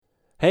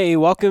Hey,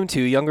 welcome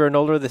to Younger and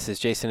Older. This is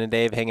Jason and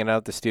Dave hanging out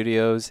at the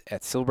studios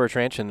at Silbert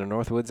Ranch in the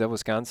Northwoods of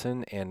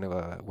Wisconsin, and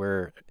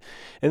we're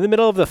in the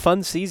middle of the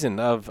fun season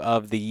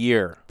of the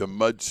year. The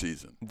mud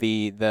season.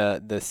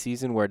 The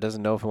season where it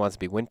doesn't know if it wants to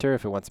be winter,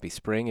 if it wants to be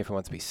spring, if it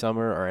wants to be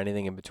summer, or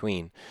anything in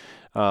between.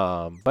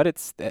 And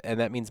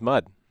that means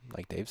mud,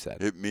 like Dave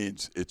said. It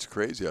means it's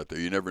crazy out there.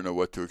 You never know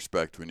what to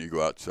expect when you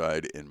go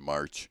outside in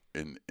March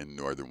in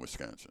northern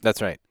Wisconsin. That's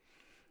right.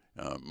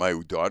 My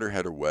daughter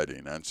had a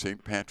wedding on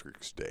St.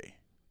 Patrick's Day.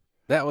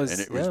 And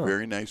it was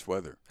very nice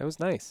weather. That was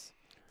nice.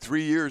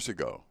 3 years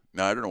ago.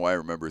 Now, I don't know why I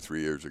remember 3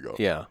 years ago.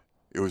 Yeah.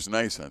 It was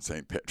nice on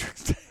St.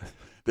 Patrick's Day.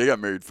 They got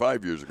married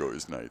 5 years ago. It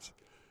was nice.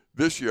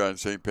 This year on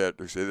St.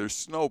 Patrick's Day, there's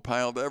snow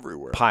piled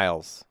everywhere.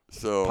 Piles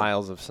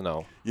Piles of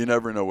snow. You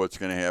never know what's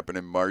going to happen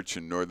in March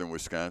in northern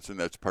Wisconsin.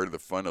 That's part of the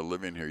fun of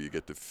living here. You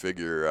get to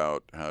figure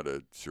out how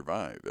to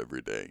survive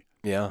every day.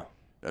 Yeah.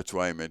 That's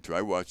why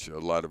I watch a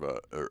lot of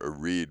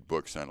read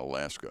books on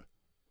Alaska.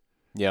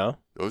 Yeah.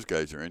 Those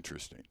guys are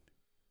interesting.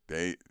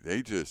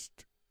 They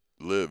just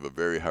live a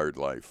very hard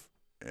life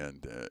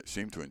and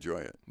seem to enjoy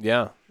it.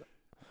 Yeah.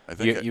 I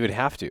think you would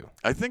have to.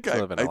 I think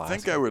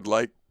I would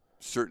like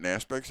certain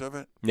aspects of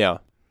it. Yeah.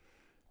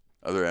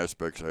 Other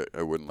aspects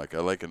I wouldn't like. I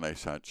like a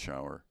nice hot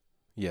shower.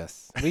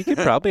 Yes. We could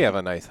probably have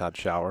a nice hot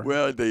shower.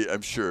 Well,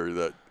 I'm sure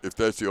that if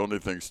that's the only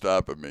thing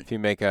stopping me. If you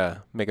make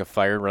a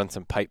fire, run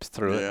some pipes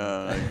through it.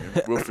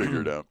 Yeah, we'll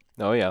figure it out.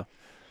 Oh, yeah.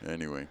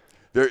 Anyway,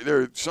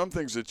 there are some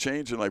things that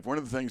change in life. One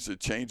of the things that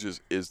changes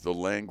is the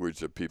language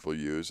that people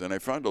use. And I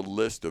found a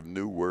list of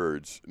new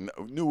words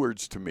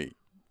to me.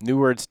 New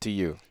words to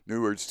you.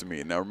 New words to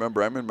me. Now,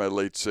 remember, I'm in my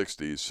late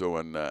 60s, so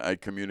when I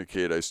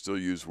communicate, I still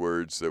use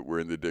words that were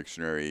in the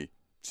dictionary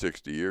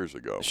 60 years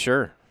ago.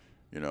 Sure.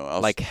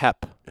 Like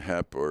hep.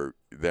 Hep or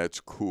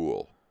that's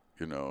cool.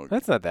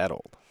 That's not that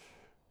old.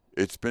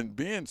 It's been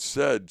being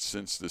said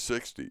since the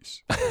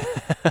 60s.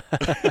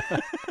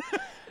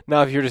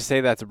 Now, if you were to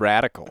say that's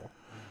radical,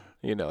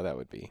 that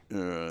would be a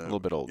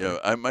little bit older.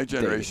 Yeah, my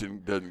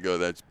generation doesn't go,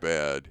 that's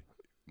bad.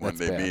 When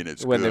they mean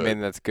it's good. When they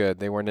mean that's good.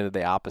 They weren't into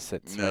the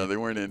opposites. No, right? they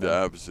weren't into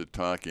opposite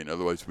talking.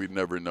 Otherwise, we'd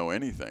never know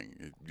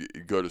anything.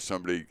 You go to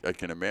somebody, I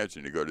can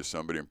imagine, you go to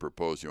somebody and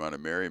propose, you want to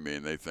marry me,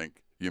 and they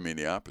think you mean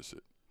the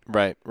opposite.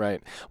 Right.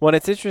 Well, and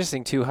it's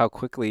interesting, too, how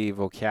quickly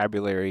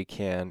vocabulary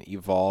can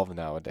evolve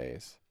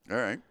nowadays. All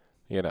right.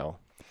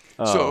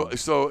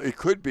 So it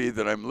could be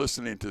that I'm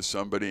listening to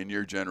somebody in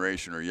your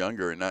generation or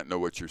younger and not know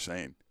what you're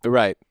saying.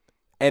 Right.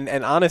 And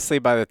honestly,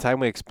 by the time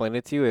we explain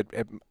it to you,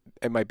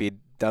 it might be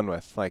done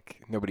with.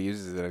 Like, nobody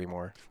uses it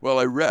anymore. Well,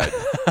 I read,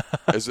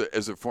 as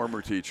a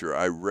former teacher,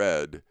 I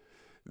read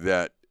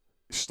that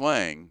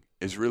slang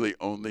is really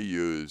only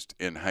used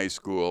in high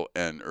school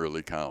and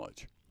early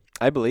college.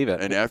 I believe it.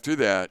 And after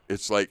that,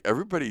 it's like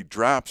everybody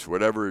drops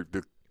whatever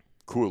the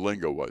cool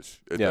lingo was,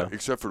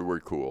 except for the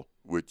word cool,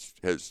 which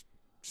has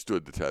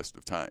stood the test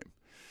of time.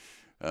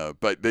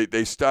 But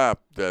they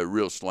stop the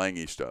real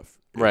slangy stuff,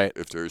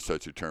 if there is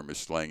such a term as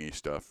slangy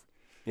stuff.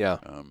 Yeah.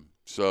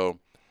 So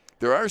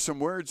there are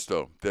some words,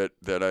 though, that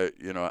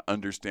I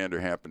understand are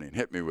happening.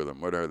 Hit me with them.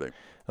 What are they?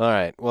 All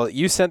right. Well,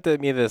 you sent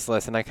me this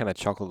list, and I kind of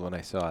chuckled when I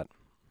saw it.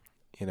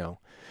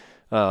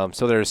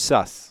 So there's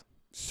sus.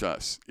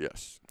 Sus,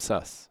 yes.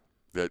 Sus.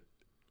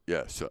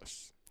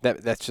 Sus.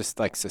 That's just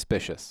like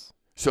suspicious.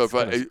 So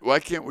why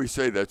can't we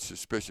say that's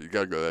suspicious? You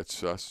gotta go, that's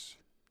sus.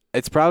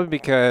 It's probably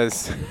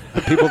because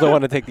people don't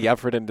want to take the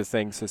effort into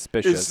saying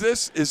suspicious.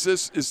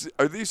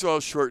 Are these all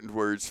shortened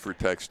words for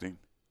texting?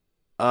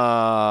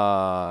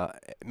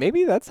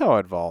 Maybe that's how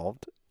it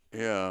evolved.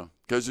 Yeah,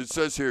 because it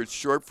says here it's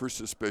short for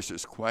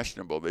suspicious,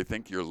 questionable. They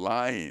think you're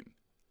lying.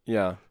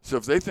 Yeah. So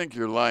if they think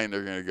you're lying,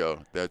 they're gonna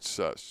go, that's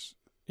sus.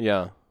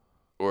 Yeah.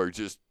 Or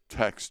just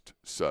text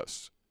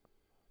sus.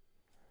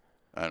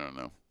 I don't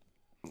know.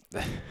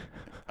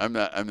 I'm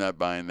not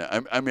buying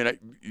that.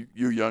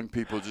 You young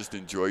people just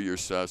enjoy your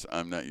sus.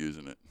 I'm not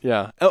using it.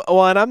 Yeah.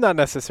 Well, and I'm not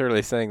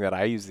necessarily saying that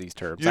I use these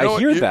terms. I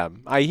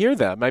hear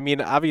them. I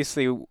mean,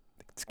 obviously,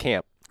 it's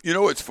camp. You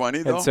know what's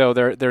funny though? And so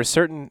there's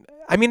certain.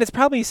 I mean, it's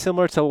probably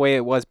similar to the way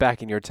it was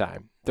back in your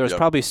time. There's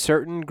probably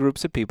certain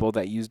groups of people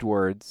that used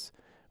words.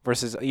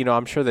 Versus,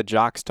 I'm sure the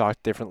jocks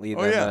talk differently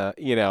than,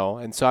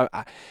 and so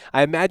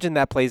I imagine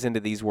that plays into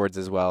these words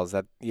as well. Is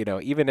that,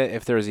 even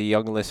if there's a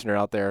young listener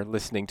out there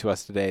listening to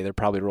us today, they're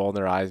probably rolling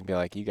their eyes and be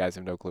like, you guys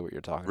have no clue what you're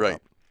talking about.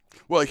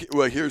 Well,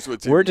 here's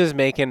what's... We're just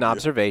making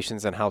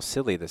observations on how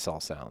silly this all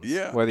sounds,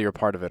 whether you're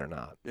part of it or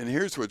not. And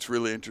here's what's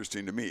really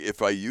interesting to me.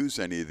 If I use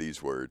any of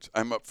these words,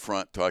 I'm up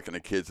front talking to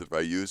kids. If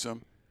I use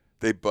them,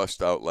 they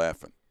bust out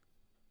laughing.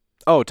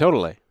 Oh,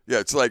 totally. Yeah,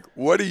 it's like,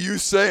 what are you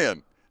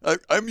saying?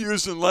 I'm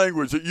using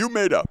language that you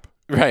made up.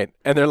 Right,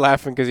 and they're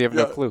laughing because you have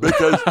no clue.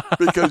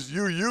 because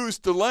you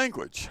used the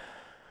language.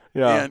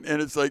 Yeah.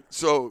 And it's like,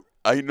 so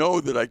I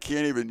know that I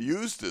can't even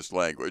use this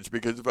language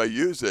because if I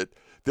use it,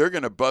 they're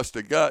going to bust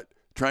a gut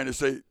trying to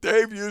say,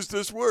 Dave used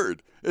this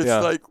word. It's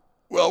like,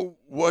 well,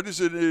 what is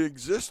it in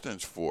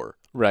existence for?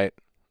 Right.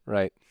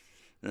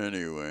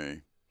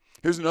 Anyway,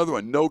 here's another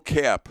one. No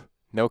cap.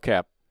 No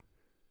cap.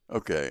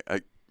 Okay,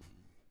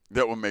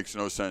 That one makes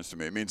no sense to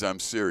me. It means I'm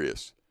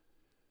serious.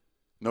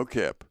 No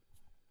cap.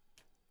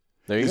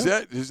 There you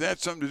go. Is that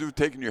something to do with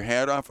taking your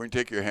hat off? When you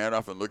take your hat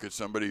off and look at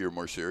somebody, you're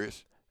more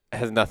serious? It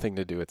has nothing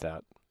to do with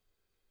that.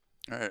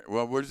 All right.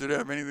 Well, what does it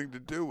have anything to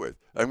do with?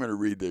 I'm going to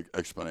read the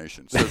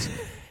explanation. It says,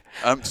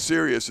 I'm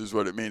serious is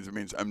what it means. It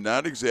means I'm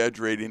not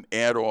exaggerating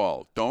at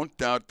all. Don't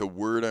doubt the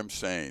word I'm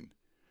saying.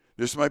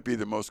 This might be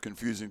the most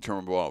confusing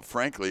term of all.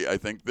 Frankly, I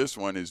think this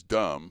one is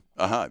dumb.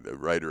 The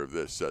writer of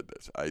this said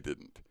this. I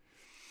didn't.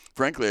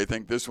 Frankly, I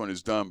think this one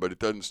is dumb, but it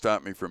doesn't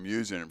stop me from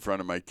using it in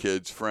front of my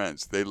kids'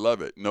 friends. They love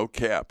it. No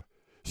cap.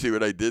 See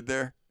what I did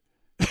there?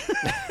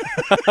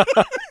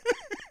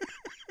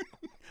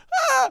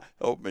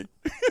 Help me.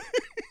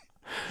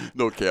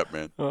 No cap,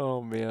 man.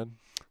 Oh, man.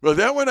 Well,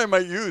 that one I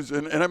might use,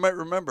 and I might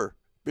remember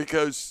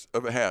because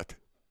of a hat.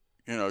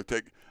 You know,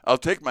 I'll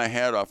take my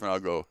hat off, and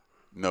I'll go,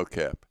 no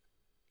cap,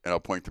 and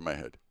I'll point to my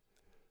head.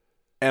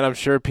 And I'm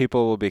sure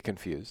people will be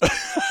confused.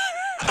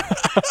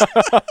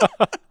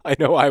 I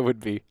know I would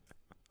be.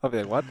 I'll be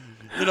like, what?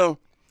 You know,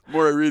 the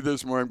more I read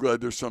this, the more I'm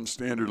glad there's some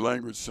standard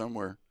language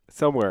somewhere.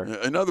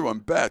 Another one,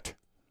 bet.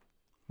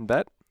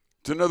 Bet?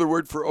 It's another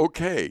word for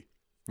okay.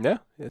 Yeah,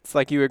 it's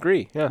like you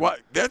agree. Yeah. Why?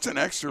 That's an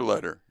extra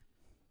letter.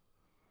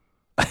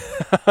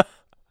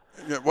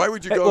 Yeah, why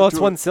would you go Well, it's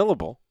one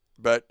syllable.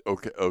 Bet,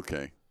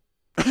 okay.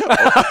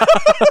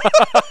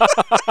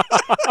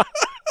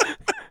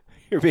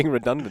 You're being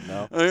redundant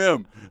now. I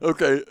am.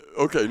 Okay.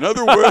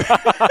 Another word.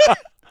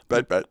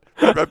 Bet.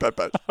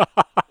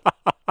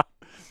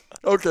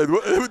 Okay,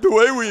 the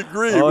way we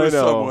agree with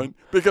someone,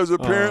 because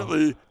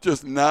apparently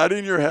just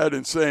nodding your head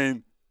and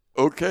saying,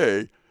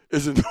 okay,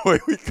 isn't the way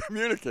we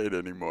communicate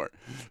anymore.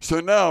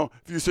 So now,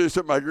 if you say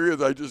something I agree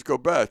with, I just go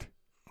bet.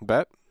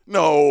 Bet?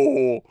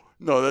 No,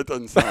 that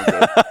doesn't sound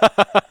good.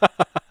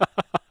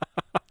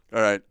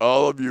 All right,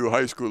 all of you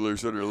high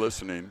schoolers that are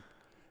listening,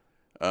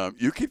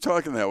 you keep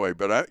talking that way,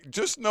 but I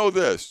just know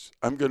this.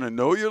 I'm going to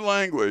know your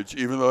language,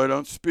 even though I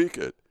don't speak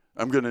it.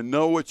 I'm going to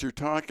know what you're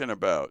talking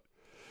about.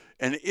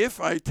 And if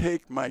I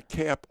take my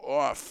cap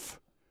off,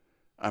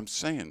 I'm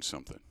saying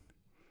something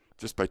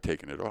just by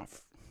taking it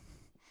off.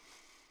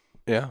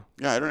 Yeah.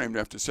 Yeah, I don't even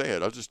have to say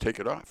it. I'll just take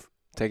it off.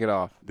 Take it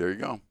off. There you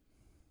go.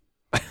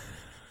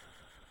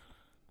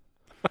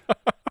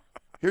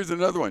 Here's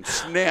another one.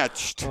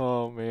 Snatched.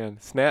 Oh, man.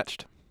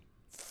 Snatched.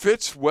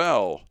 Fits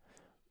well.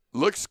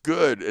 Looks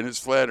good and is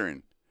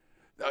flattering.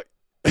 I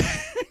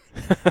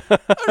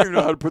don't even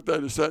know how to put that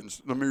in a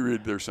sentence. Let me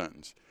read their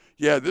sentence.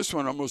 Yeah, this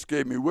one almost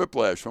gave me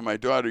whiplash when my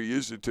daughter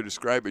used it to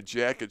describe a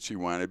jacket she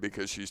wanted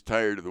because she's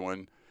tired of the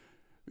one.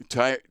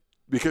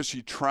 Because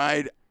she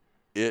tried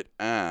it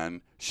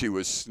on, she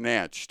was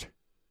snatched.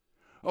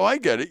 Oh, I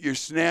get it. You're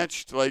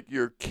snatched like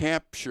you're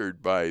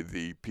captured by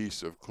the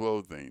piece of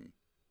clothing.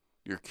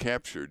 You're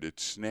captured. It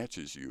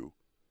snatches you.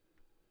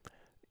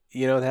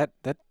 You know,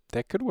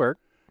 that could work.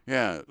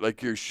 Yeah,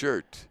 like your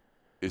shirt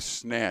is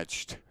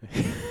snatched.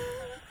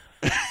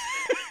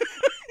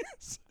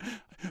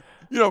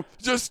 You know,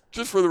 just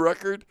for the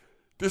record,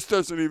 this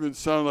doesn't even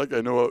sound like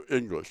I know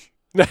English.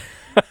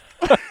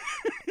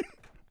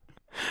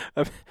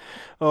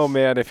 Oh,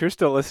 man, if you're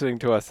still listening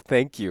to us,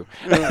 thank you.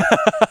 Yeah,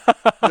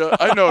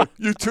 I know.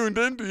 You tuned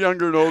in to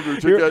Younger and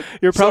Older to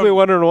You're probably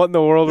wondering what in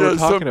the world we're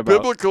talking about.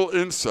 Some biblical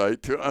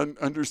insight to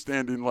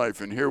understanding life.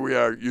 And here we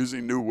are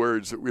using new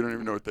words that we don't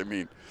even know what they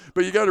mean.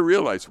 But you got to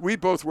realize, we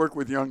both work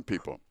with young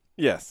people.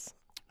 Yes.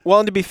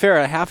 Well, and to be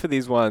fair, half of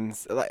these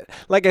ones,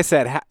 like I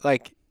said,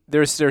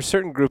 there's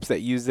certain groups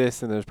that use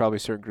this, and there's probably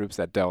certain groups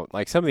that don't.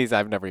 Like some of these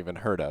I've never even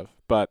heard of,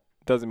 but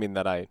doesn't mean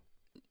that I.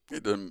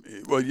 It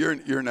doesn't. Well,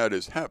 you're not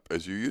as hep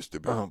as you used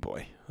to be. Oh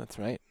boy, that's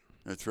right.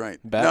 That's right.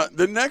 Now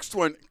the next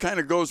one kind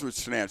of goes with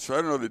snatch, so I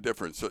don't know the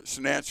difference. So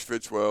snatch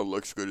fits well,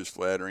 looks good, is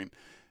flattering.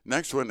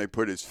 Next one they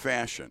put is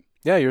fashion.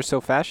 Yeah, you're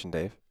so fashion,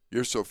 Dave.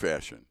 You're so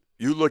fashion.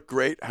 You look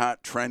great,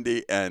 hot,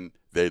 trendy, and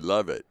they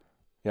love it.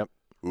 Yep.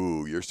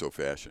 Ooh, you're so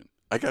fashion.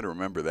 I got to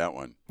remember that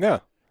one. Yeah.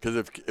 Because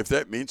if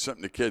that means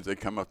something to kids, they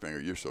come up and go,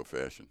 "You're so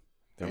fashion."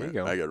 There you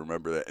go. I got to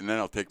remember that, and then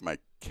I'll take my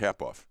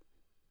cap off.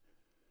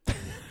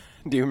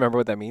 Do you remember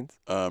what that means?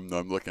 No,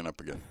 I'm looking up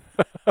again.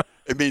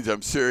 It means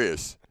I'm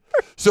serious.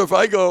 So if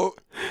I go,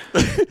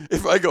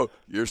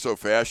 "You're so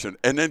fashion,"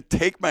 and then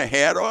take my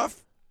hat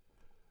off,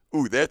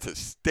 ooh, that's a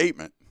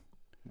statement.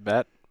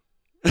 Bet.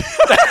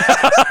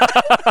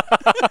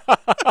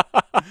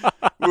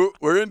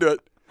 We're into it.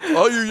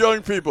 All you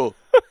young people,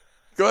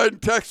 go ahead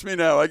and text me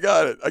now. I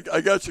got it.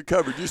 I got you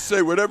covered. You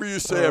say whatever you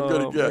say, I'm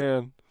going to get.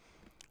 Man.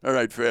 All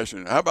right,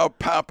 fashion. How about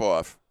pop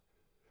off?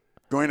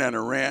 Going on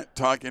a rant,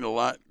 talking a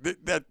lot.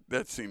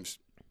 That seems,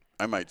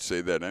 I might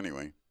say that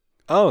anyway.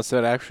 Oh, so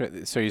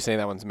you're saying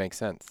that one makes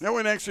sense? That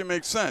one actually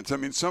makes sense. I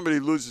mean, somebody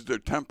loses their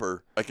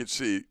temper, I could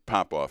see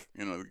pop off.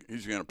 You know,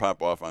 he's going to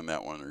pop off on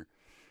that one or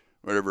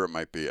whatever it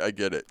might be. I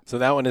get it. So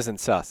that one isn't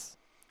sus.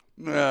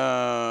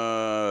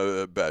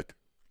 Bet.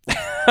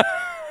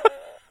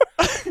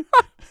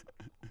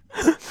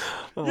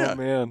 Oh, yeah,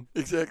 man.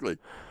 Exactly.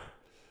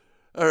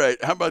 All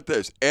right. How about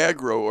this?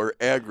 Aggro or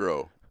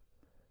aggro?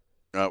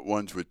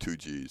 One's with two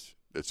G's.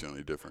 That's the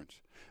only difference.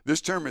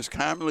 This term is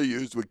commonly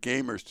used with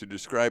gamers to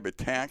describe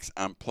attacks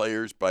on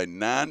players by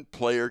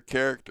non-player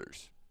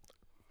characters.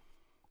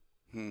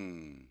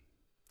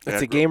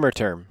 It's a gamer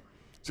term.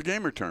 It's a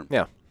gamer term.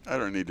 Yeah. I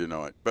don't need to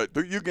know it, but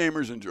you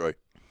gamers enjoy.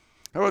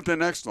 How about the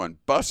next one?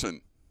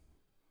 Bussin'.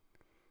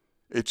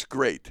 It's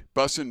great.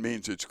 Bussin'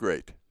 means it's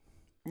great.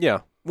 Yeah.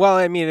 Well,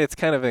 I mean, it's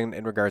kind of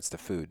in regards to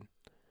food.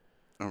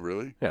 Oh,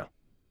 really? Yeah.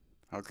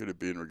 How could it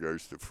be in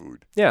regards to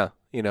food? Yeah.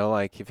 You know,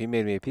 like if you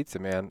made me a pizza,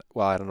 man.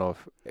 Well, I don't know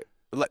if.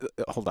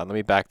 Hold on. Let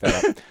me back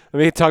that up. Let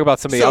me talk about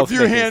somebody else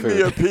making food. So if you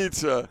hand me a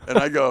pizza and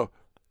I go,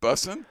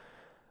 bussin'?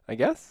 I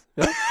guess.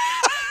 Yeah.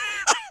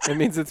 It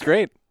means it's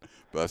great.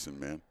 Bussin',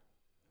 man.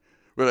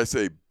 What did I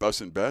say?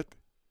 Bussin' bet?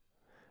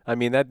 I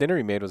mean, that dinner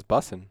he made was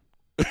bussin'.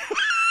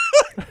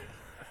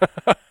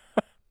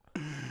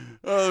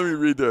 Let me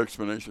read the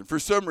explanation. For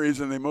some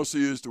reason, they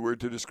mostly use the word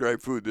to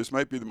describe food. This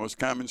might be the most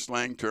common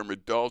slang term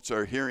adults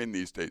are hearing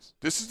these days.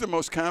 This is the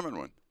most common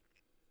one.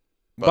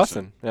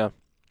 Bussin', yeah.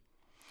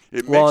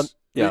 It makes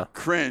me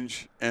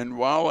cringe, and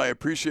while I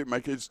appreciate my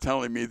kids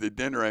telling me the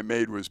dinner I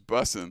made was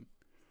bussin',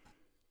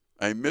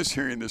 I miss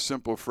hearing the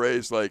simple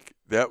phrase like,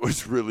 that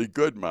was really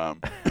good,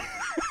 Mom.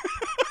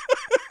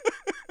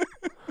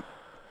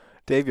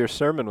 Dave, your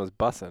sermon was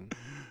bussin'.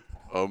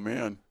 Oh,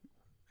 man.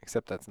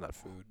 Except that's not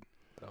food.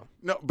 So.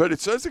 No, but it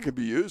says it could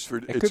be used for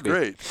it's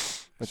great.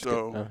 That's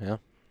so, good. Oh,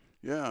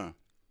 yeah.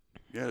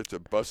 Yeah, it's a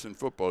bussin'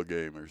 football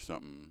game or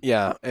something.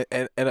 Yeah,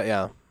 and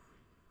yeah.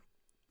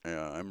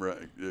 Yeah, I'm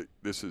right.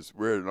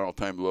 We're at an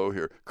all-time low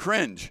here.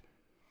 Cringe.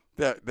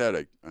 That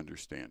I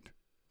understand.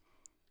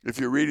 If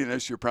you're reading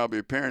this, you're probably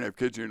a parent, have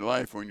kids in your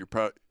life when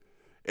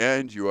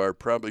and you are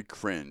probably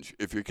cringe.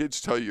 If your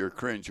kids tell you you're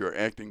cringe, you're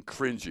acting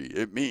cringy.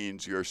 It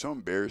means you're so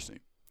embarrassing.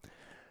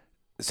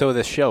 So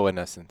the show, in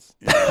essence,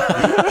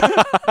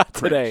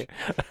 today,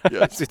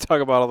 yes. we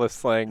talk about all this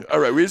slang. All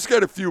right, we just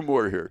got a few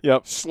more here.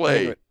 Yep.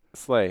 Slay.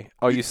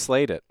 Oh, you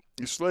slayed it.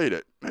 You slayed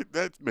it.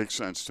 That makes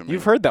sense to me.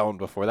 You've heard that one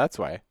before. That's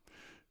why.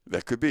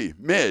 That could be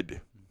mid,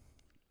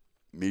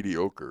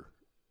 mediocre.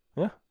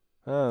 Yeah,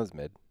 that was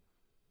mid.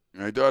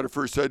 My daughter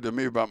first said to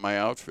me about my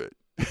outfit.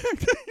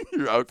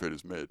 Your outfit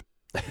is mid.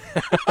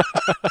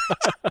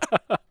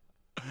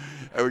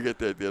 I would get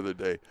that the other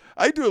day.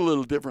 I do a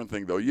little different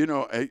thing, though. You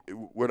know,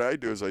 what I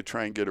do is I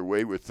try and get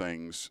away with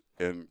things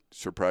and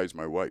surprise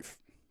my wife.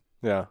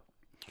 Yeah.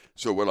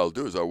 So what I'll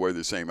do is I'll wear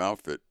the same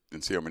outfit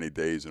and see how many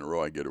days in a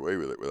row I get away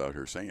with it without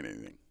her saying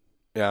anything.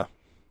 Yeah.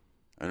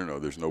 I don't know.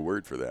 There's no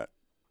word for that.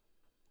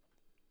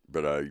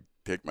 But I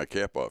take my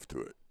cap off to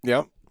it.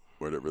 Yep.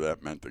 Whatever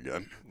that meant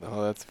again.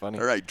 Oh, that's funny.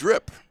 All right,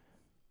 drip.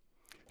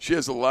 She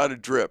has a lot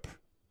of drip.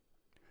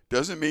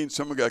 Doesn't mean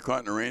someone got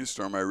caught in a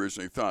rainstorm, I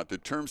originally thought. The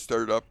term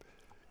started up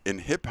in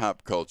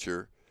hip-hop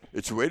culture.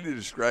 It's a way to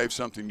describe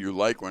something you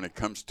like when it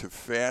comes to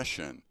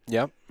fashion.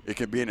 Yep. It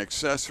can be an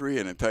accessory,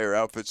 an entire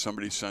outfit,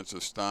 somebody's sense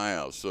of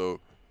style.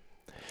 So,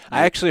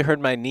 I actually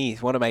heard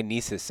one of my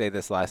nieces say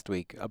this last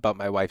week about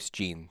my wife's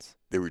jeans.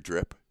 They were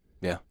drip?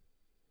 Yeah.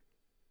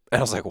 And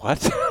I was like, what?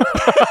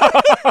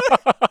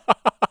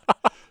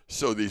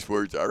 So these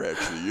words are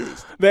actually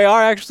used. They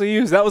are actually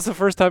used. That was the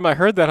first time I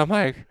heard that. I'm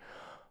like,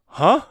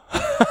 huh?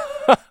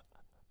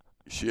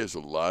 She has a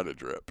lot of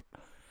drip.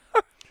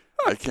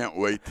 I can't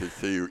wait to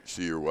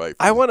see your wife.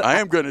 I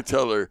am going to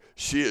tell her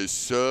she is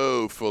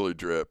so full of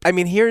drip. I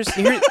mean, here's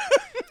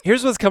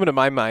what's coming to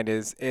my mind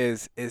is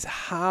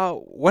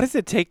what does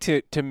it take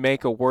to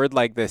make a word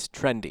like this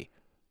trendy?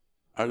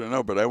 I don't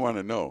know, but I want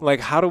to know. Like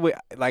how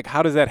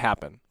does that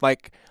happen?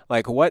 Like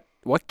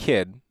what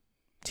kid,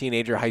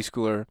 teenager, high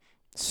schooler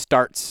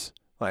starts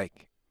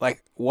like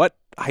what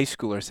high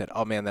schooler said,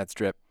 "Oh man, that's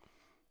drip."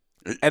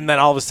 And then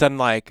all of a sudden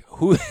like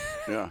who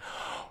Yeah.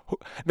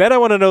 Then I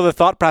want to know the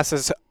thought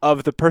process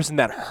of the person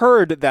that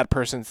heard that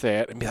person say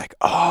it and be like,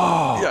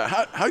 oh. Yeah,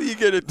 how do you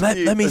get it to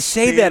be Let me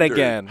say standard? that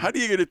again. How do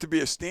you get it to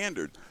be a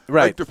standard?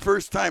 Right. Like the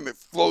first time it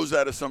flows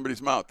out of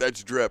somebody's mouth,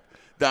 that's drip.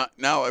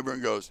 Now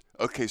everyone goes,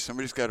 okay,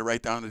 somebody's got to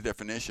write down the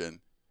definition.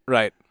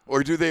 Right.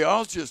 Or do they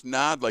all just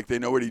nod like they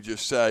know what he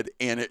just said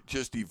and it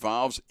just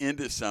evolves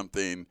into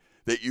something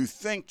that you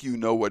think you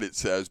know what it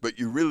says, but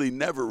you really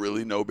never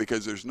really know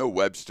because there's no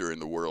Webster in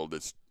the world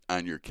that's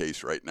on your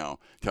case right now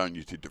telling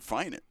you to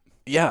define it.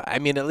 Yeah, I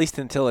mean, at least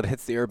until it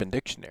hits the Urban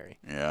Dictionary.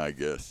 Yeah, I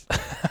guess.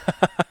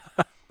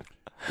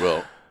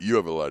 Well, you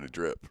have a lot of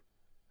drip.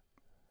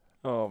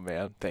 Oh,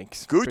 man,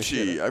 thanks.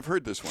 Gucci, I've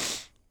heard this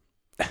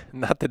one.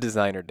 Not the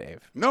designer,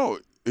 Dave. No,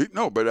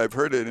 but I've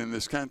heard it in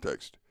this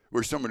context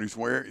where someone who's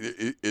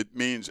wearing it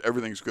means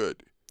everything's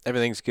good.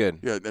 Everything's good.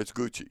 Yeah, that's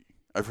Gucci.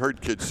 I've heard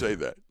kids say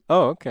that.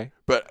 Oh, okay.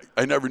 But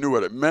I never knew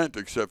what it meant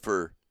except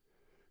for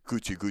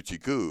Gucci,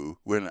 Gucci, goo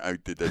when I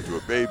did that to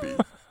a baby.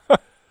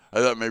 I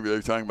thought maybe they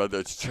were talking about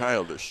that's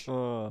childish.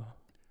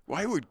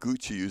 Why would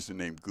Gucci use the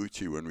name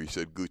Gucci when we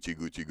said Gucci,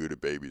 Gucci, goo to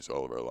babies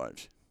all of our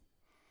lives?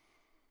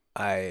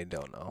 I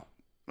don't know.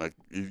 Like,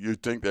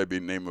 you'd think that'd be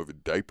the name of a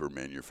diaper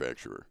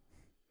manufacturer.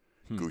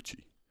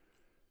 Gucci.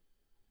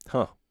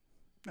 Huh.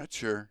 Not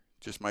sure.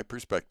 Just my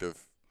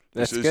perspective.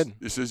 That's good.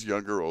 This is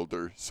younger,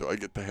 older, so I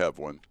get to have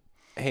one.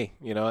 Hey,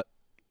 you know what?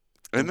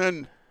 And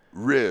then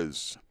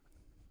Riz.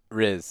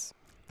 Riz.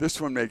 This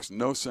one makes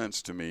no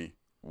sense to me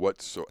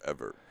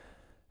whatsoever.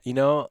 You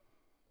know,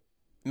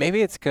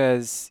 maybe it's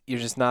because you're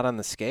just not on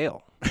the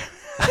scale.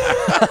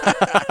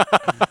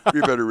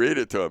 We better read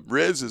it to him.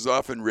 Riz is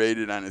often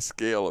rated on a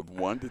scale of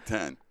 1 to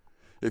 10.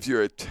 If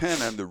you're a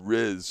 10 on the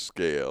Riz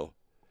scale,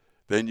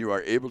 then you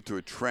are able to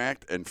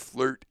attract and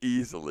flirt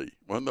easily.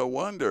 Well, no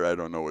wonder I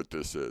don't know what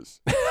this is.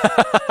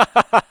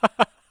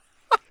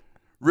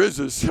 Riz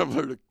is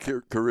similar to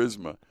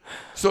charisma.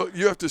 So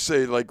you have to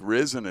say, like,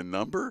 Riz and a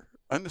number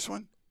on this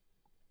one?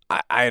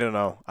 I don't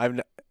know.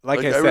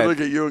 Like I I said, would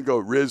look at you and go,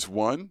 Riz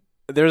 1?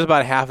 There's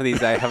about half of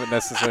these I haven't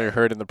necessarily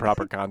heard in the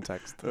proper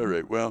context. All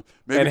right. Well,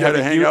 maybe you got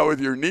to hang out with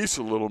your niece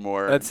a little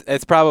more.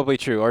 It's probably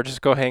true. Or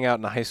just go hang out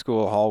in a high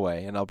school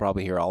hallway, and I'll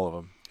probably hear all of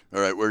them.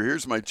 All right. Well,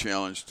 here's my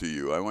challenge to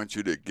you. I want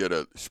you to get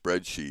a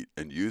spreadsheet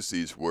and use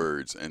these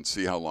words and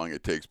see how long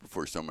it takes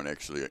before someone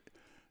actually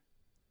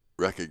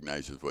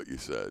recognizes what you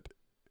said.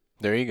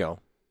 There you go.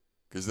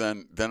 Because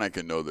then I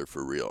can know they're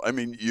for real. I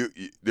mean, you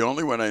the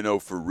only one I know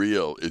for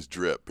real is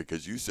Drip,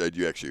 because you said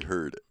you actually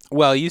heard it.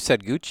 Well, you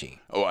said Gucci.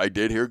 Oh, I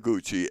did hear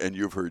Gucci, and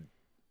you've heard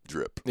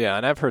Drip. Yeah,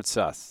 and I've heard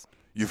sus.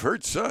 You've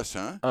heard sus,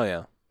 huh? Oh,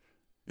 yeah.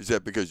 Is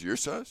that because you're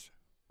sus?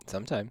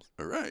 Sometimes.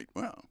 All right.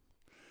 Well,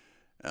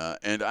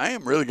 and I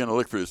am really going to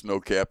look for this no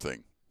cap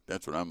thing.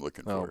 That's what I'm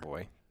looking for. Oh,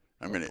 boy.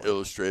 I'm going to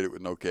illustrate it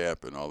with no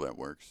cap, and all that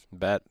works.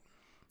 Bet.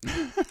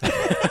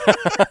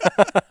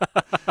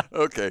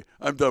 Okay,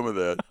 I'm done with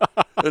that.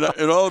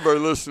 And all of our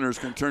listeners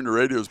can turn the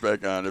radios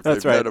back on if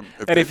That's they've right. had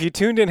them. If you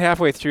tuned in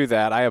halfway through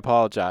that, I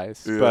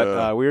apologize. Yeah.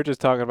 But we were just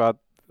talking about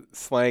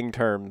slang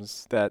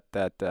terms that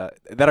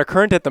are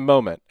current at the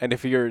moment. And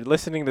if you're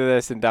listening to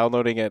this and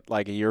downloading it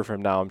like a year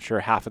from now, I'm sure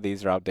half of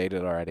these are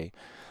outdated already.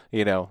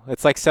 You know,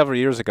 it's like several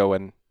years ago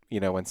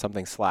when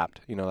something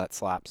slapped. You know, that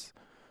slaps.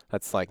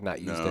 That's like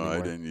not used anymore. No,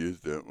 I didn't use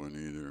that one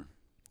either.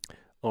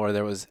 Or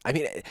there was,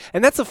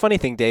 and that's the funny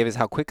thing, Dave, is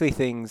how quickly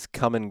things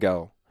come and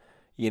go.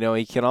 You know,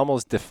 you can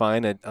almost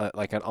define it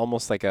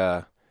almost like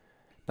a,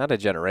 not a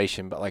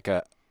generation, but like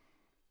a,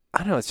 I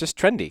don't know, it's just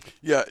trendy.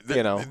 Yeah,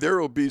 know, there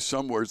will be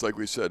some words, like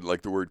we said,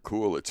 like the word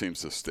cool, it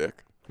seems to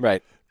stick.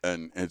 Right.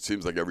 And it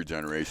seems like every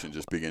generation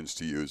just begins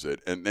to use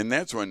it. And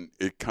that's when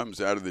it comes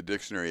out of the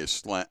dictionary as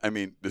slang. I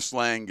mean, the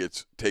slang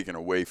gets taken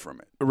away from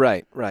it.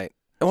 Right.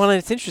 Well, and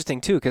it's interesting,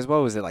 too, because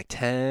what was it, like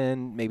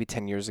 10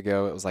 years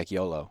ago, it was like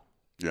YOLO.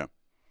 Yeah.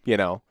 You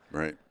know?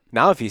 Right.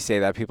 Now if you say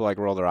that, people like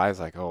roll their eyes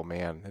like, oh,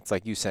 man. It's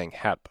like you saying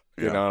hep.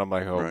 You know? And I'm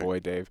like, oh, boy,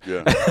 Dave.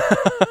 Yeah.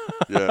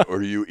 Yeah,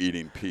 or you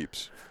eating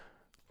Peeps.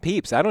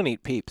 Peeps. I don't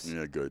eat Peeps.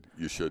 Yeah, good.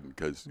 You shouldn't.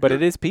 But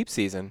it is Peep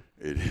season.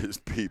 It is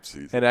Peep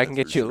season. And I can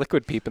get you a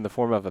liquid Peep in the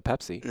form of a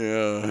Pepsi.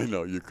 Yeah, I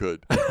know. You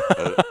could.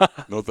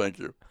 No, thank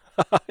you.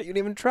 You didn't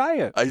even try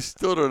it. I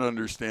still don't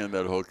understand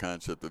that whole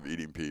concept of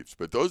eating Peeps.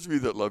 But those of you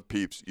that love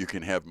Peeps, you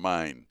can have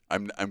mine.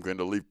 I'm going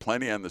to leave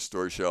plenty on the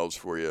store shelves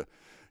for you.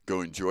 Go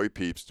enjoy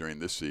Peeps during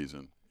this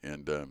season.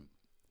 And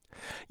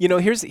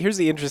here's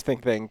the interesting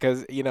thing,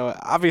 because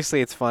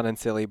obviously it's fun and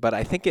silly, but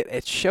I think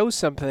it shows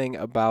something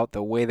about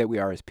the way that we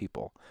are as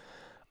people.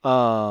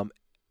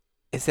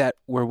 Is that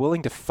we're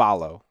willing to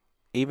follow,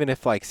 even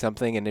if like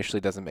something initially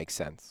doesn't make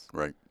sense.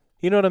 Right.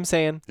 You know what I'm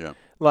saying? Yeah.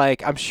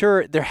 Like, I'm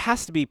sure there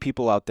has to be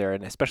people out there,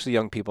 and especially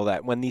young people,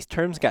 that when these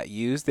terms got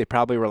used, they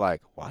probably were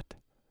like, what?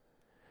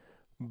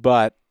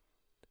 But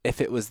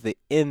if it was the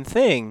in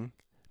thing,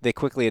 they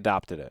quickly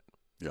adopted it.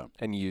 Yeah.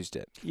 And used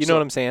it. You know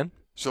what I'm saying?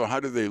 So how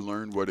do they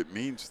learn what it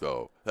means,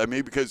 though? I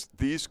mean, because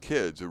these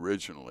kids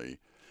originally,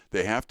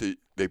 they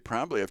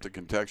probably have to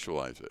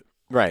contextualize it.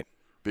 Right.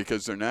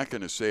 Because they're not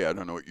going to say, I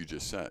don't know what you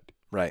just said.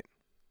 Right.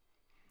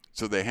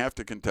 So they have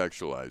to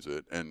contextualize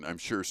it, and I'm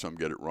sure some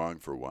get it wrong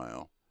for a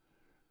while.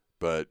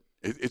 But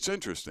it's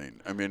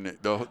interesting. I mean,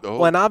 the whole...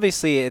 Well, and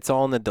obviously it's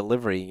all in the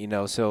delivery,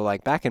 So,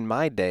 like, back in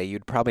my day,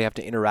 you'd probably have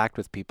to interact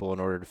with people in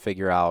order to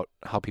figure out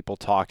how people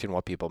talked and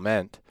what people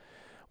meant.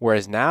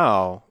 Whereas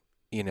now,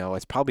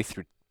 it's probably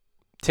through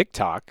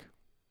TikTok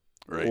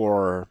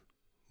or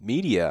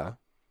media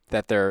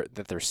that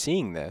they're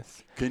seeing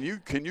this. Can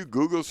you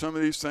Google some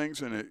of these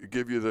things and it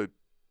give you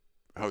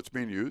how it's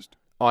being used?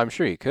 Oh, I'm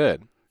sure you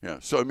could. Yeah.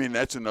 So I mean,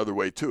 that's another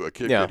way too. A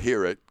kid could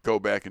hear it, go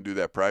back and do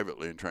that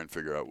privately, and try and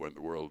figure out what in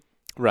the world,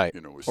 right?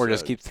 Was or said.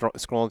 Just keep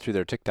scrolling through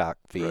their TikTok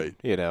feed,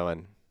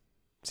 and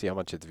see how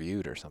much it's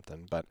viewed or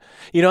something. But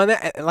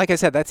and like I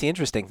said, that's the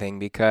interesting thing,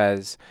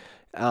 because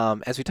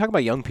as we talk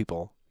about young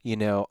people,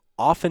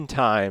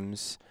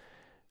 oftentimes.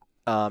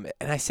 And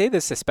I say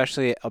this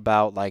especially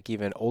about like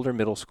even older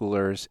middle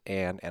schoolers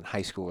and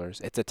high schoolers.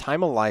 It's a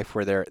time of life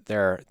where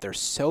they're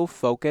so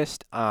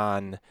focused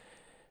on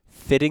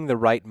fitting the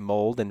right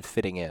mold and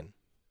fitting in.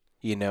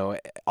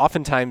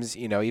 Oftentimes,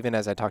 even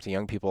as I talk to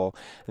young people,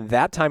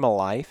 that time of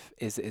life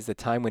is the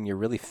time when you're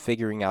really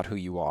figuring out who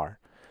you are.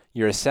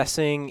 You're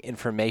assessing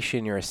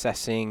information, you're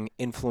assessing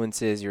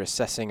influences, you're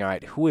assessing, all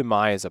right, who am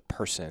I as a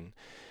person?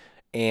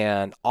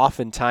 And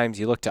oftentimes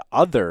you look to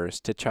others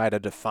to try to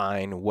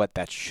define what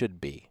that should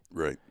be.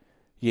 Right.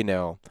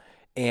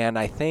 And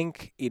I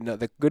think,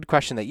 the good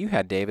question that you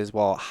had, Dave, is,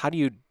 well, how do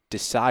you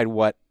decide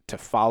what to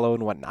follow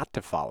and what not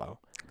to follow.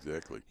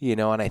 Exactly. You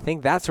know, and I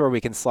think that's where we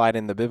can slide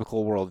in the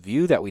biblical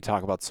worldview that we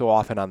talk about so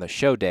often on the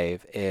show,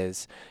 Dave,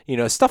 is, you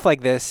know, stuff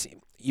like this,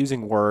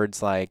 using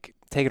words like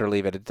take it or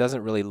leave it. It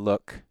doesn't really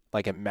look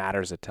like it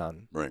matters a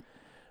ton. Right.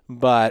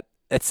 But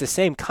it's the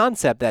same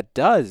concept that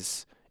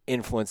does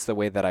influence the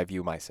way that I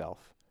view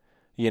myself,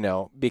 you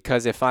know,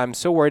 because if I'm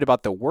so worried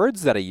about the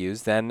words that I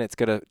use, then it's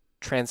going to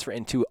transfer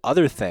into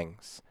other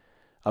things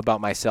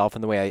about myself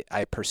and the way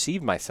I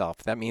perceive myself.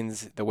 That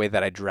means the way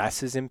that I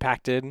dress is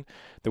impacted,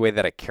 the way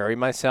that I carry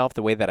myself,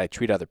 the way that I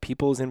treat other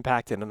people is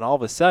impacted. And all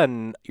of a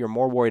sudden, you're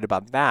more worried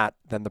about that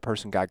than the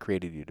person God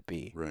created you to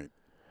be. Right.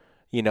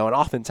 You know, and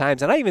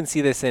oftentimes, and I even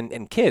see this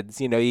in kids,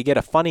 you know, you get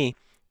a funny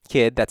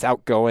kid that's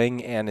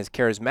outgoing and is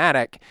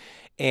charismatic,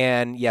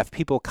 and you have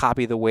people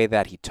copy the way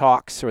that he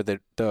talks, or the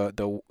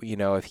you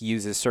know, if he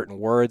uses certain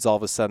words, all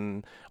of a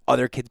sudden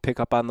other kids pick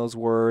up on those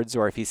words,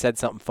 or if he said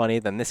something funny,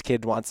 then this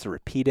kid wants to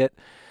repeat it.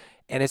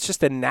 And it's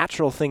just a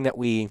natural thing that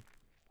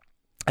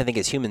I think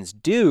as humans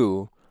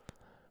do,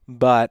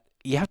 but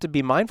you have to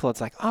be mindful.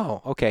 It's like,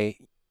 oh, okay,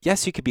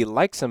 yes, you could be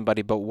like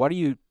somebody, but what are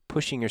you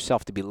pushing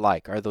yourself to be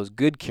like? Are those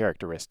good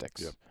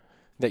characteristics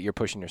that you're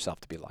pushing yourself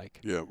to be like?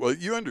 Yeah, well,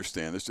 you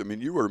understand this. I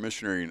mean, you were a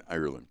missionary in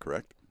Ireland,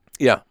 correct?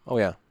 Yeah. Oh,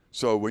 yeah.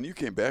 So when you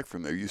came back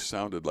from there, you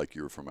sounded like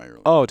you were from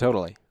Ireland. Oh,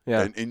 totally.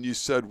 Yeah. And you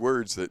said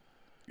words that,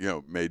 you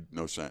know, made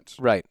no sense.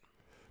 Right.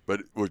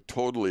 But were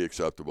totally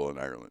acceptable in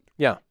Ireland.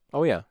 Yeah.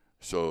 Oh, yeah.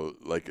 So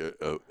like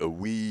a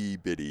wee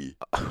bitty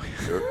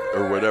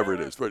or whatever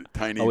it is. What,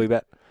 tiny? A wee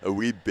bit. A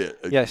wee bit.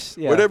 Yes.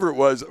 Yeah. Whatever it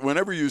was,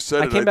 whenever you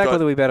said I it, came back thought,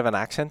 with a wee bit of an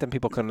accent, and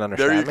people couldn't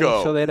understand there you me,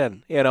 go. so they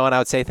didn't. You know, and I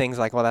would say things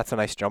like, well, that's a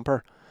nice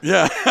jumper.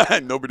 Yeah.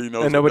 Nobody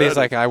knows. And nobody's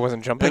like, I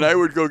wasn't jumping. And I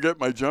would go get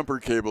my jumper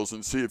cables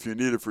and see if you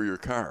need it for your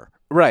car.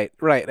 Right.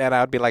 And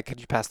I would be like, could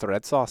you pass the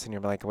red sauce? And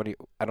you're like,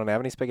 I don't have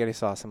any spaghetti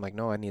sauce. I'm like,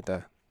 no, I need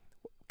the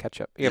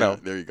ketchup. You know.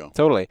 There you go.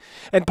 Totally.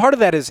 And part of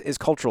that is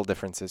cultural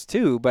differences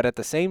too, but at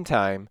the same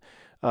time,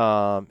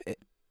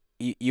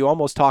 you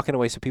almost talk in a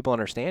way so people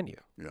understand you.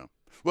 Yeah.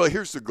 Well,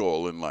 here's the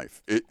goal in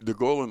life. The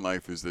goal in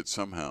life is that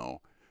somehow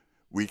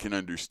we can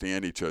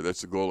understand each other.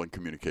 That's the goal in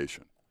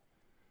communication.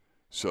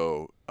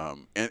 So,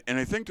 and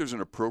I think there's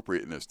an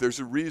appropriateness. There's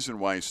a reason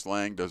why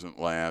slang doesn't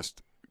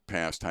last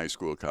past high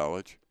school,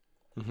 college,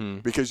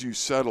 because you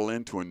settle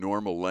into a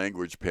normal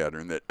language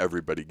pattern that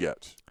everybody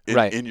gets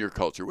in your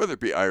culture, whether it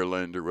be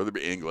Ireland or whether it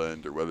be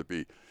England or whether it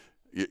be,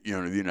 you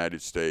know, the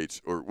United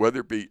States, or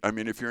whether it be, I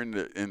mean, if you're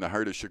in the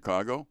heart of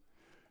Chicago,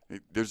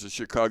 there's a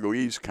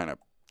Chicagoese kind of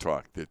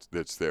talk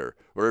that's there.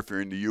 Or if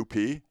you're in the UP,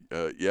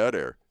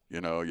 there. You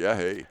know,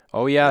 hey.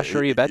 Oh, yeah,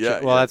 sure, you betcha.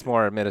 Well, that's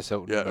more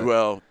Minnesota. Yeah,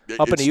 well.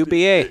 Up in the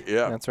UPA.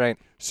 Yeah. That's right.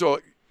 So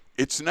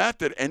it's not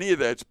that any of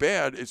that's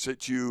bad. It's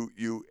that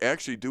you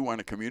actually do want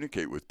to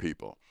communicate with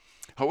people.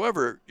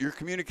 However, your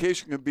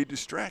communication can be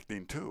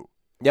distracting, too.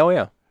 Oh,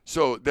 yeah.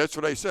 So that's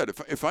what I said.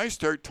 If I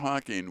start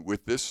talking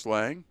with this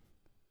slang,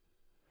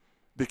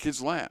 the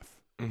kids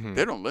laugh.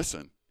 They don't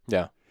listen.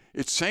 Yeah.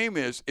 It's same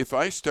as if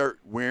I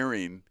start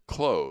wearing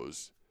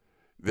clothes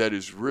that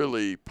is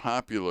really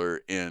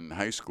popular in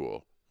high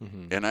school,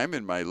 and I'm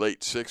in my late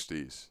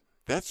 60s,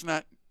 that's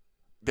not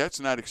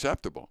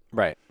acceptable.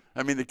 Right.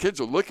 I mean, the kids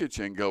will look at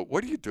you and go,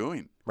 what are you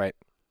doing? Right.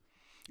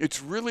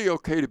 It's really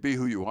okay to be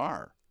who you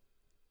are.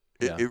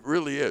 Yeah. It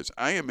really is.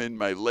 I am in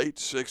my late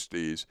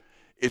 60s.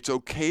 It's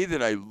okay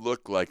that I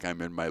look like I'm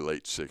in my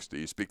late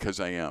 60s because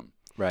I am.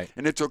 Right.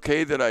 And it's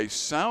okay that I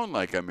sound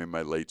like I'm in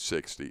my late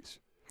 60s.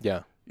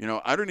 Yeah. You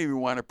know, I don't even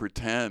want to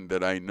pretend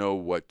that I know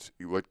what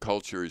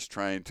culture is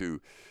trying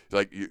to,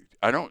 like,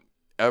 I don't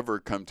ever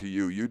come to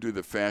you. You do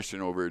the fashion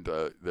over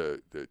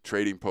the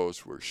Trading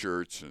Post, wear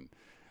shirts, and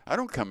I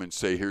don't come and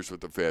say, here's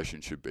what the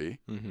fashion should be.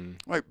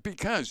 Like,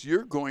 because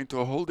you're going to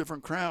a whole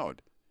different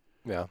crowd.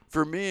 Yeah.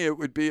 For me, it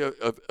would be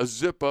a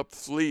zip-up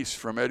fleece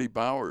from Eddie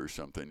Bauer or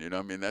something. You know,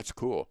 I mean, that's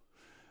cool.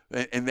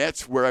 And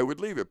that's where I would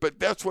leave it.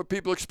 But that's what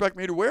people expect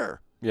me to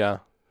wear. Yeah.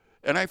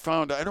 And I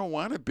found I don't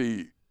want to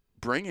be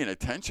bringing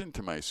attention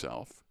to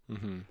myself.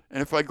 And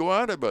if I go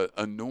out of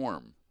a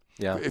norm,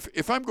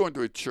 if I'm going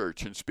to a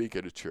church and speak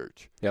at a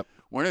church,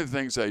 one of the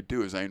things I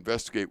do is I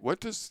investigate,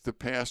 what does the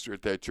pastor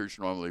at that church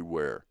normally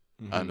wear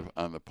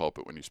on the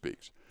pulpit when he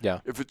speaks? Yeah.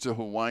 If it's a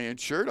Hawaiian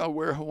shirt, I'll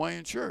wear a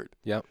Hawaiian shirt.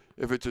 Yep.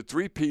 If it's a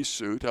three-piece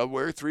suit, I'll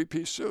wear a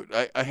three-piece suit.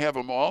 I have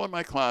them all in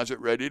my closet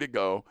ready to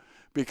go,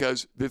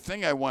 because the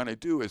thing I want to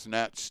do is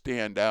not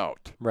stand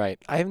out. Right.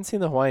 I haven't seen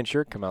the Hawaiian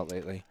shirt come out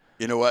lately.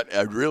 You know what?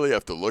 I really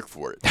have to look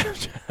for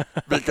it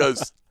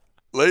because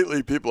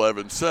lately people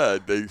haven't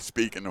said they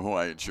speak in a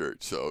Hawaiian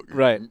shirt. So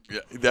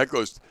that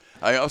goes.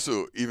 I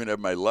also even have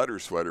my letter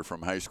sweater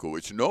from high school,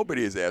 which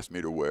nobody has asked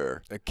me to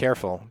wear.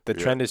 Careful. The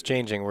trend is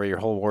changing where your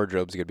whole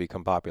wardrobe's going to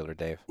become popular,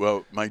 Dave.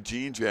 Well, my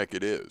jean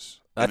jacket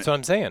is. That's what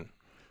I'm saying.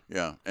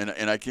 Yeah, and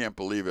I can't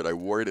believe it. I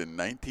wore it in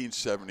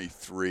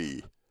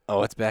 1973.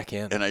 Oh, it's back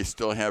in. And I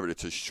still have it.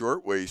 It's a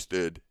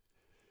short-waisted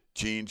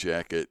jean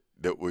jacket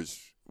that was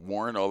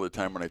worn all the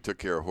time when I took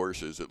care of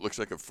horses. It looks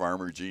like a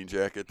farmer jean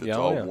jacket that's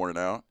all worn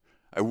out.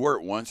 I wore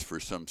it once for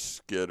some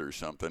skit or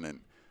something,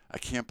 and I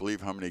can't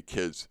believe how many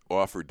kids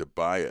offered to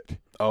buy it.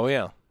 Oh,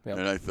 yeah. Yep.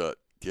 And I thought,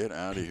 get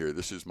out of here.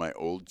 This is my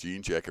old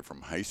jean jacket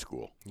from high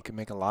school. You can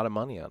make a lot of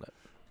money on it.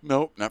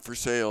 Nope, not for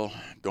sale.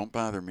 Don't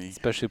bother me.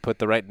 Especially put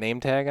the right name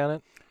tag on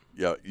it?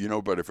 Yeah,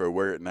 but if I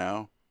wear it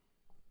now,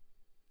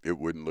 it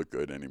wouldn't look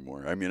good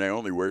anymore. I mean, I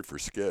only wear it for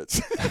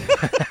skits.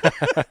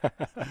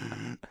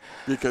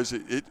 Because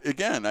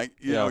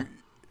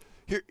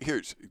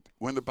here's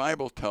when the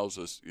Bible tells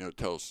us,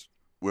 tells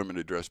women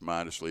to dress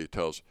modestly, it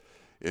tells,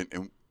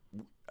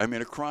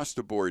 across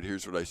the board,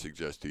 here's what I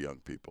suggest to young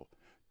people.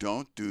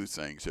 Don't do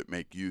things that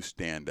make you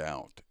stand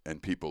out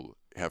and people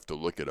have to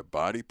look at a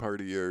body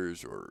part of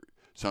yours or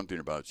something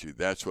about you.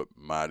 That's what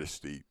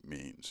modesty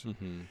means.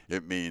 Mm-hmm.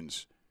 It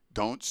means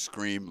don't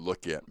scream,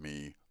 look at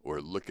me, or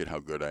look at how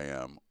good I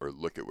am, or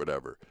look at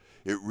whatever.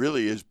 It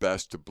really is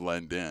best to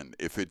blend in.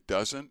 If it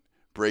doesn't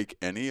break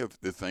any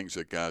of the things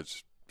that God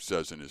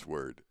says in his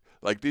word,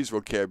 like these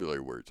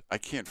vocabulary words, I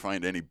can't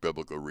find any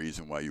biblical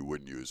reason why you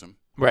wouldn't use them.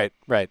 Right.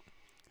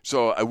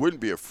 So I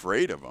wouldn't be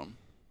afraid of them.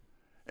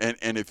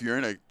 And if you're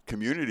in a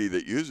community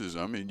that uses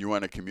them and you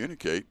want to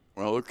communicate,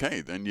 well,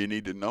 okay, then you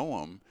need to know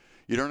them.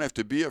 You don't have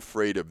to be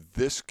afraid of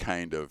this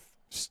kind of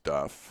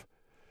stuff.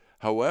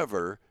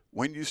 However,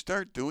 when you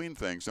start doing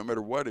things, no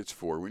matter what it's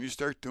for, when you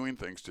start doing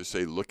things to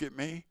say, look at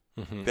me,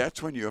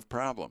 that's when you have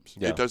problems.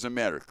 Yeah. It doesn't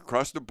matter.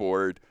 Across the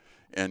board,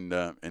 and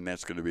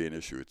that's going to be an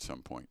issue at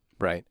some point.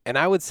 Right. And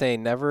I would say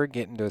never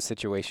get into a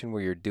situation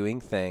where you're doing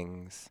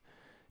things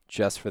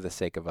just for the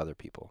sake of other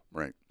people.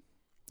 Right.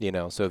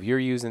 So if you're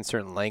using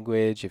certain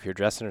language, if you're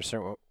dressed in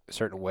a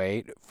certain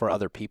way for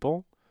other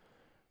people,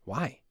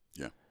 why?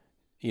 Yeah.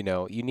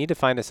 You need to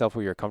find yourself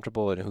where you're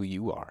comfortable and who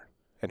you are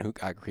and who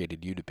God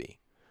created you to be.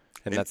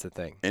 And that's the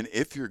thing. And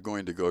if you're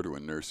going to go to a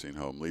nursing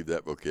home, leave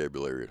that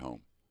vocabulary at home.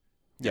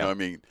 You know what I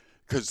mean?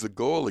 Because the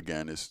goal,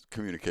 again, is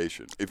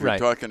communication. If you're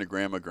talking to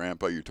grandma,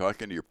 grandpa, you're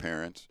talking to your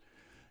parents,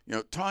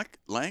 talk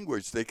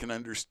language they can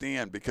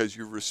understand because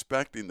you're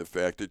respecting the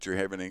fact that you're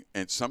having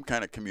some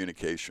kind of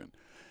communication.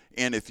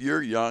 And if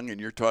you're young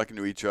and you're talking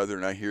to each other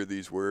and I hear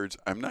these words,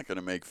 I'm not going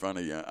to make fun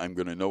of you. I'm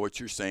going to know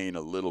what you're saying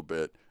a little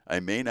bit. I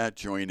may not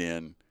join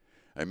in.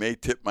 I may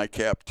tip my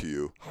cap to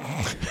you.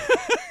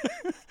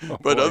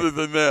 But other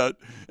than that,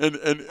 and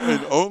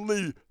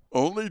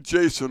only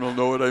Jason will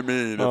know what I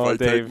mean if I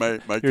Dave, take my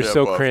cap off. You're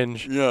so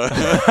cringe. Yeah.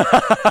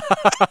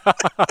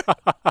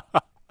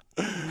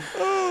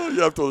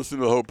 You have to listen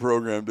to the whole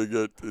program to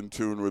get in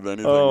tune with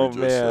anything we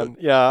just said.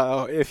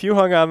 Yeah. If you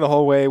hung on the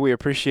whole way, we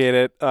appreciate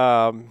it.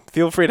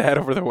 Feel free to head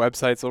over to the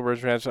website,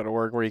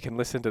 SoulBridgeRanch.org, where you can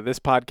listen to this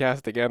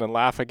podcast again and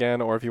laugh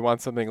again. Or if you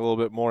want something a little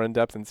bit more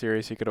in-depth and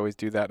serious, you could always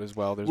do that as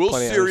well. We'll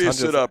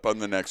serious it up on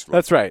the next one.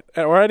 That's right.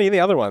 Or any of the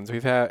other ones.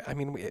 We've had,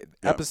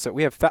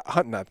 we have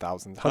not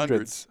thousands,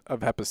 hundreds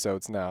of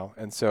episodes now.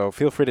 And so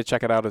feel free to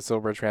check it out at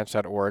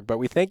SoulBridgeRanch.org. But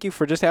we thank you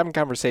for just having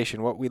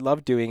conversation. What we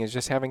love doing is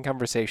just having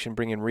conversation,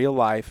 bringing real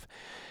life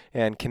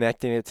and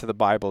connecting it to the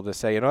Bible to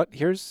say,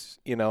 here's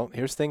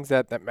things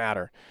that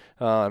matter.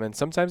 And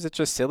sometimes it's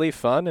just silly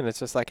fun, and it's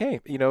just like,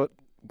 hey,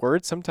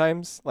 words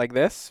sometimes like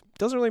this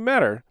doesn't really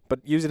matter, but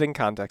use it in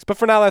context. But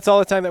for now, that's all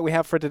the time that we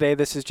have for today.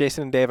 This is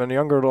Jason and Dave on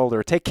Younger and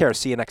Older. Take care.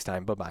 See you next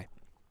time. Bye-bye.